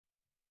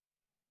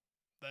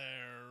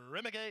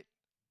Rimigate.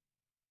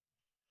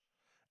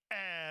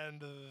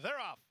 And they're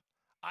off.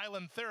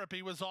 Island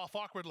Therapy was off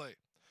awkwardly.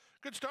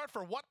 Good start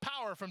for What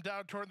Power from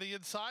down toward the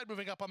inside.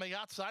 Moving up on the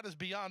outside is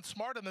Beyond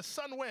Smart, and the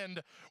Sun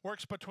Wind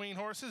works between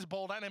horses.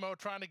 Bold Animo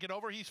trying to get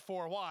over. He's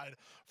 4 wide.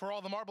 For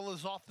All the Marble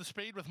is off the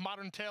speed with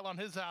Modern Tail on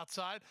his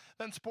outside.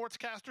 Then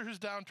Sportscaster, who's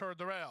down toward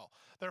the rail.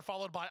 They're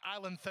followed by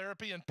Island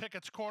Therapy and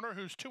Pickett's Corner,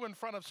 who's 2 in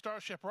front of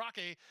Starship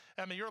Rocky,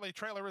 and the early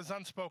trailer is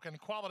Unspoken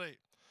Quality.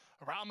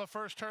 Around the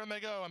first turn they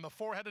go, and the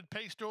four-headed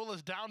pace duel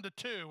is down to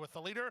 2, with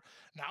the leader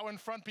now in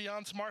front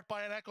Beyond Smart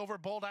by a neck over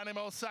Bold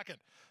Animo second.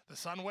 The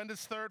Sun Wind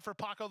is third for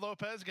Paco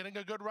Lopez, getting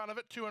a good run of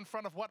it, 2 in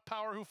front of What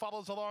Power, who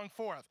follows along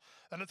fourth.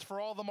 Then it's For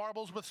All the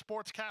Marbles with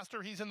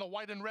Sportscaster. He's in the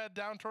white and red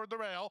down toward the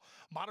rail.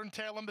 Modern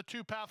Tail in the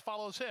 2-path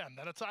follows him.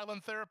 Then it's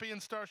Island Therapy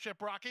and Starship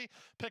Rocky.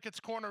 Pickett's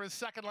Corner is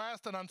second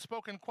last, and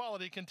Unspoken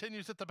Quality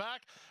continues at the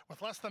back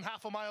with less than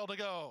half a mile to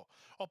go.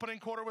 Opening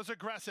quarter was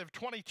aggressive,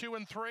 22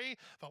 and 3.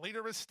 The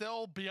leader is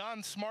still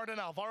Beyond Smart and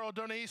Alvaro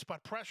Doniz,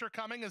 but pressure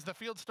coming as the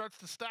field starts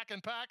to stack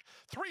and pack.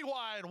 3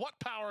 wide, What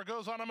Power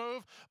goes on a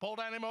move.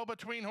 Bold Animo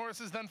between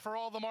horses, then For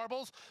All the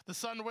Marbles. The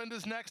Sun Wind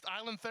is next.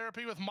 Island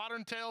Therapy with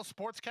Modern Tail.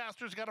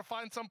 Sportscaster's got to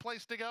find some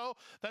place to go.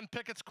 Then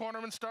Pickett's Corner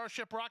and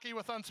Starship Rocky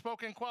with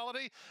Unspoken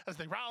Quality as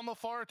they round the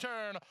far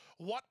turn.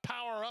 What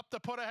Power up to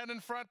put ahead in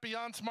front.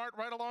 Beyond Smart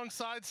right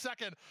alongside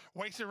second.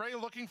 Wacer Ray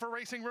looking for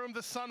racing room.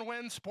 The Sun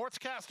Wind.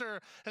 Sportscaster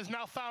has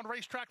now found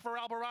racetrack for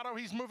Alvarado.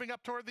 He's moving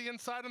up toward the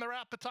inside, and they're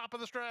at the top of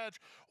the stretch.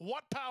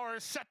 What Power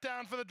is set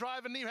down for the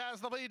drive, and he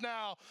has the lead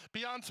now.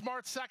 Beyond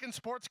Smart second.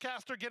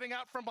 Sportscaster getting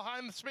out from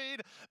behind the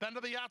speed. Then to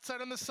the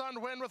outside in the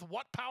Sun Wind with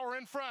What Power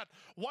in front.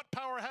 What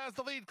Power has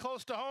the lead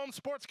close to home.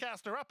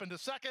 Sportscaster up into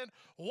second.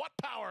 What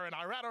Power and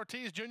Irad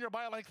Ortiz Jr.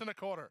 by a length and a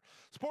quarter.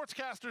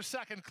 Sportscaster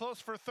second, close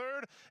for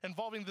third,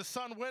 involving the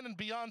Sun Wind and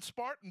Beyond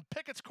Smart, and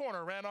Pickett's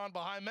Corner ran on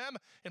behind them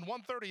in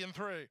 1:30 and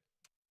 3.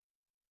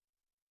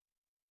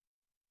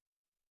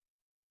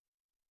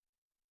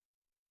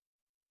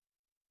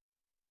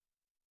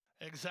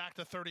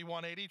 Exacta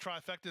 31.80,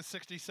 trifecta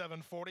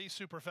 67.40,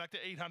 superfecta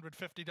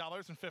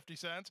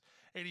 $850.50,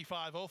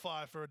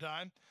 85.05 for a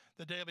dime.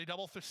 The daily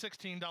double for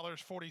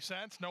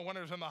 $16.40. No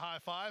winners in the high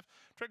five.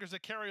 Triggers a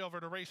carryover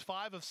to race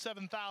 5 of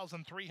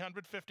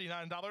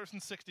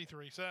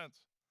 $7,359.63.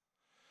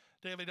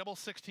 Daily double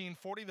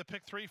 16.40, the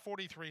pick 3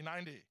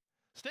 43.90.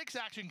 Stakes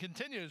action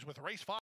continues with race 5.